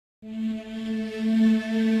നമസ്കാരം.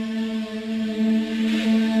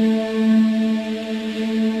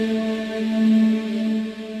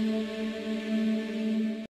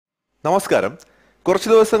 കുറച്ച്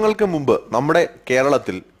ദിവസങ്ങൾക്ക് മുമ്പ് നമ്മുടെ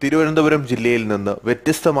കേരളത്തിൽ തിരുവനന്തപുരം ജില്ലയിൽ നിന്ന്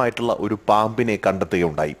വ്യത്യസ്തമായിട്ടുള്ള ഒരു പാമ്പിനെ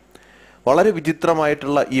കണ്ടെത്തുകയുണ്ടായി. വളരെ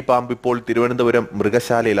വിചിത്രമായിട്ടുള്ള ഈ പാമ്പ് ഇപ്പോൾ തിരുവനന്തപുരം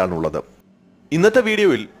മൃഗശാലയിലാണുള്ളത്. ഇന്നത്തെ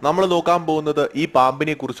വീഡിയോയിൽ നമ്മൾ നോക്കാൻ പോകുന്നത് ഈ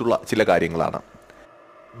പാമ്പിനെ കുറിച്ചുള്ള ചില കാര്യങ്ങളാണ്.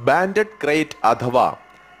 ബാൻഡഡ് ക്രേറ്റ് അഥവാ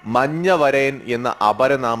മഞ്ഞ വരയൻ എന്ന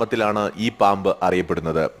അപരനാമത്തിലാണ് ഈ പാമ്പ്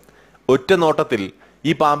അറിയപ്പെടുന്നത്. ഒറ്റ നോട്ടത്തിൽ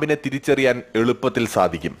ഈ പാമ്പിനെ തിരിച്ചറിയാൻ എളുപ്പത്തിൽ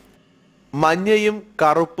സാധിക്കും. മഞ്ഞയും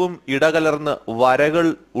കറുപ്പും ഇടകലർന്ന് വരകൾ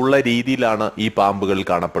ഉള്ള രീതിയിലാണ് ഈ പാമ്പുകൾ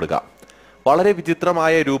കാണപ്പെടുക. വളരെ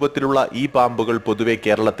വിചിത്രമായ രൂപത്തിലുള്ള ഈ പാമ്പുകൾ പൊതുവെ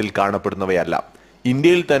കേരളത്തിൽ കാണപ്പെടുന്നവയല്ല.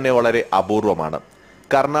 ഇന്ത്യയിൽ തന്നെ വളരെ അപൂർവമാണ്.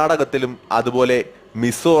 കർണാടകത്തിലും അതുപോലെ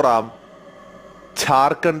മിസോറാം,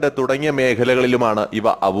 ഝാർഖണ്ഡ് തുടങ്ങിയ മേഖലകളിലുമാണ് ഇവ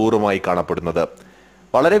അപൂർവമായി കാണപ്പെടുന്നത്.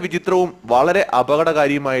 വളരെ വിചിത്രവും വളരെ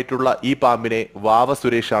അപകടകാരിയുമായിട്ടുള്ള ഈ പാമ്പിനെ വാവ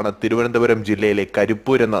സുരേഷാണ് തിരുവനന്തപുരം ജില്ലയിലെ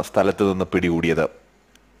കരിപ്പൂർ എന്ന സ്ഥലത്ത് നിന്ന് പിടികൂടിയത്.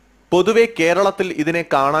 പൊതുവെ കേരളത്തിൽ ഇതിനെ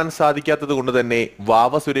കാണാൻ സാധിക്കാത്തത് കൊണ്ട് തന്നെ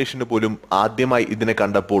വാവ സുരേഷിന് പോലും ആദ്യമായി ഇതിനെ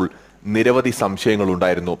കണ്ടപ്പോൾ നിരവധി സംശയങ്ങൾ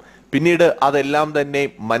ഉണ്ടായിരുന്നു. പിന്നീട് അതെല്ലാം തന്നെ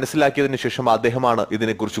മനസ്സിലാക്കിയതിനു ശേഷം അദ്ദേഹമാണ്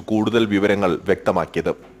ഇതിനെക്കുറിച്ച് കൂടുതൽ വിവരങ്ങൾ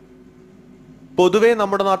വ്യക്തമാക്കിയത്. പൊതുവെ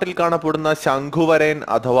നമ്മുടെ നാട്ടിൽ കാണപ്പെടുന്ന ശംഖുവരയൻ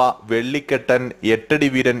അഥവാ വെള്ളിക്കെട്ടൻ, എട്ടടി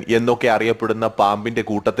വീരൻ എന്നൊക്കെ അറിയപ്പെടുന്ന പാമ്പിന്റെ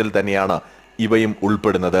കൂട്ടത്തിൽ തന്നെയാണ് ഇവയും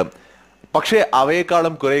ഉൾപ്പെടുന്നത്. പക്ഷേ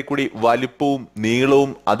അവയെക്കാളും കുറെ കൂടി വലിപ്പവും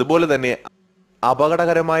നീളവും അതുപോലെ തന്നെ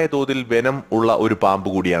അപകടകരമായ തോതിൽ വെനം ഉള്ള ഒരു പാമ്പ്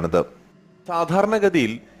കൂടിയാണിത്.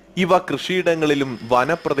 സാധാരണഗതിയിൽ ഇവ കൃഷിയിടങ്ങളിലും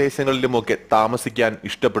വനപ്രദേശങ്ങളിലുമൊക്കെ താമസിക്കാൻ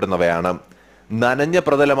ഇഷ്ടപ്പെടുന്നവയാണ്. നനഞ്ഞ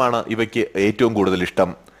പ്രതലമാണ് ഇവയ്ക്ക് ഏറ്റവും കൂടുതൽ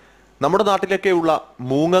ഇഷ്ടം. നമ്മുടെ നാട്ടിലൊക്കെയുള്ള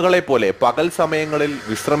മൂങ്ങകളെ പോലെ പകൽ സമയങ്ങളിൽ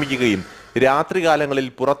വിശ്രമിക്കുകയും രാത്രികാലങ്ങളിൽ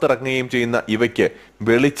പുറത്തിറങ്ങുകയും ചെയ്യുന്ന ഇവയ്ക്ക്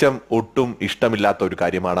വെളിച്ചം ഒട്ടും ഇഷ്ടമില്ലാത്ത ഒരു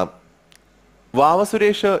കാര്യമാണ്. വാവ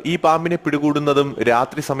സുരേഷ് ഈ പാമ്പിനെ പിടികൂടുന്നതും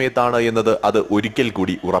രാത്രി സമയത്താണ് എന്നത് അത് ഒരിക്കൽ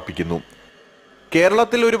കൂടി ഉറപ്പിക്കുന്നു.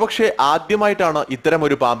 കേരളത്തിൽ ഒരുപക്ഷെ ആദ്യമായിട്ടാണ് ഇത്തരം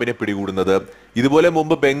ഒരു പാമ്പിനെ പിടികൂടുന്നത്. ഇതുപോലെ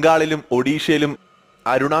മുമ്പ് ബംഗാളിലും ഒഡീഷയിലും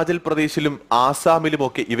അരുണാചൽ പ്രദേശിലും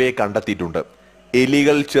ആസാമിലുമൊക്കെ ഇവയെ കണ്ടെത്തിയിട്ടുണ്ട്.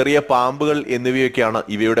 എലികൾ, ചെറിയ പാമ്പുകൾ എന്നിവയൊക്കെയാണ്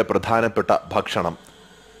ഇവയുടെ പ്രധാനപ്പെട്ട ഭക്ഷണം.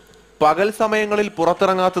 പകൽ സമയങ്ങളിൽ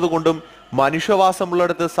പുറത്തിറങ്ങാത്തത് കൊണ്ടും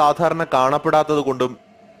മനുഷ്യവാസമുള്ളിടത്ത് സാധാരണ കാണപ്പെടാത്തത് കൊണ്ടും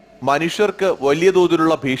മനുഷ്യർക്ക് വലിയ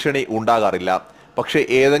തോതിലുള്ള ഭീഷണി ഉണ്ടാകാറില്ല. പക്ഷെ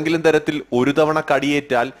ഏതെങ്കിലും തരത്തിൽ ഒരു തവണ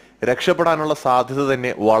കടിയേറ്റാൽ രക്ഷപ്പെടാനുള്ള സാധ്യത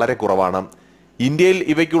തന്നെ വളരെ കുറവാണ്. ഇന്ത്യയിൽ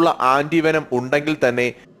ഇവയ്ക്കുള്ള ആന്റിവെനം ഉണ്ടെങ്കിൽ തന്നെ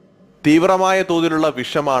തീവ്രമായ തോതിലുള്ള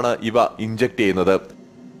വിഷമാണ് ഇവ ഇഞ്ചക്ട് ചെയ്യുന്നത്.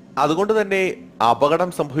 അതുകൊണ്ട് തന്നെ അപകടം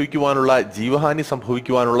സംഭവിക്കുവാനുള്ള, ജീവഹാനി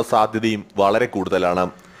സംഭവിക്കുവാനുള്ള സാധ്യതയും വളരെ കൂടുതലാണ്.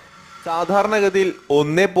 സാധാരണഗതിയിൽ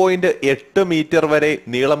 1.8 മീറ്റർ വരെ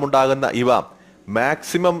നീളമുണ്ടാകുന്ന ഇവ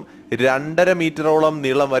മാക്സിമം 2.5 മീറ്ററോളം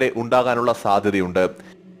നീളം വരെ ഉണ്ടാകാനുള്ള സാധ്യതയുണ്ട്.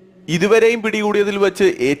 ഇതുവരെയും പിടികൂടിയതിൽ വെച്ച്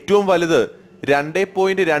ഏറ്റവും വലുത്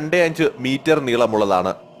 2.25 മീറ്റർ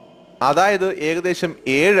നീളമുള്ളതാണ്. അതായത് ഏകദേശം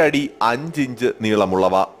 7 അടി 5 ഇഞ്ച്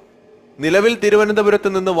നീളമുള്ളവ. നിലവിൽ തിരുവനന്തപുരത്ത്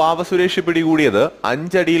നിന്ന് വാവ സുരേഷ് പിടികൂടിയത്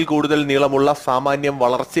 5 അടിയിൽ കൂടുതൽ നീളമുള്ള സാമാന്യം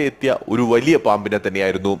വളർച്ചയെത്തിയ ഒരു വലിയ പാമ്പിനെ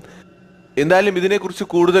തന്നെയായിരുന്നു. എന്തായാലും ഇതിനെക്കുറിച്ച്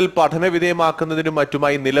കൂടുതൽ പഠന വിധേയമാക്കുന്നതിനും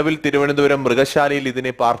മറ്റുമായി നിലവിൽ തിരുവനന്തപുരം മൃഗശാലയിൽ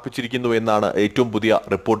ഇതിനെ പാർപ്പിച്ചിരിക്കുന്നു എന്നാണ് ഏറ്റവും പുതിയ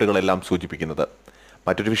റിപ്പോർട്ടുകളെല്ലാം സൂചിപ്പിക്കുന്നത്.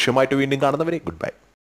 മറ്റൊരു വിഷയമായിട്ട് വീണ്ടും കാണുന്നവരെ ഗുഡ് ബൈ.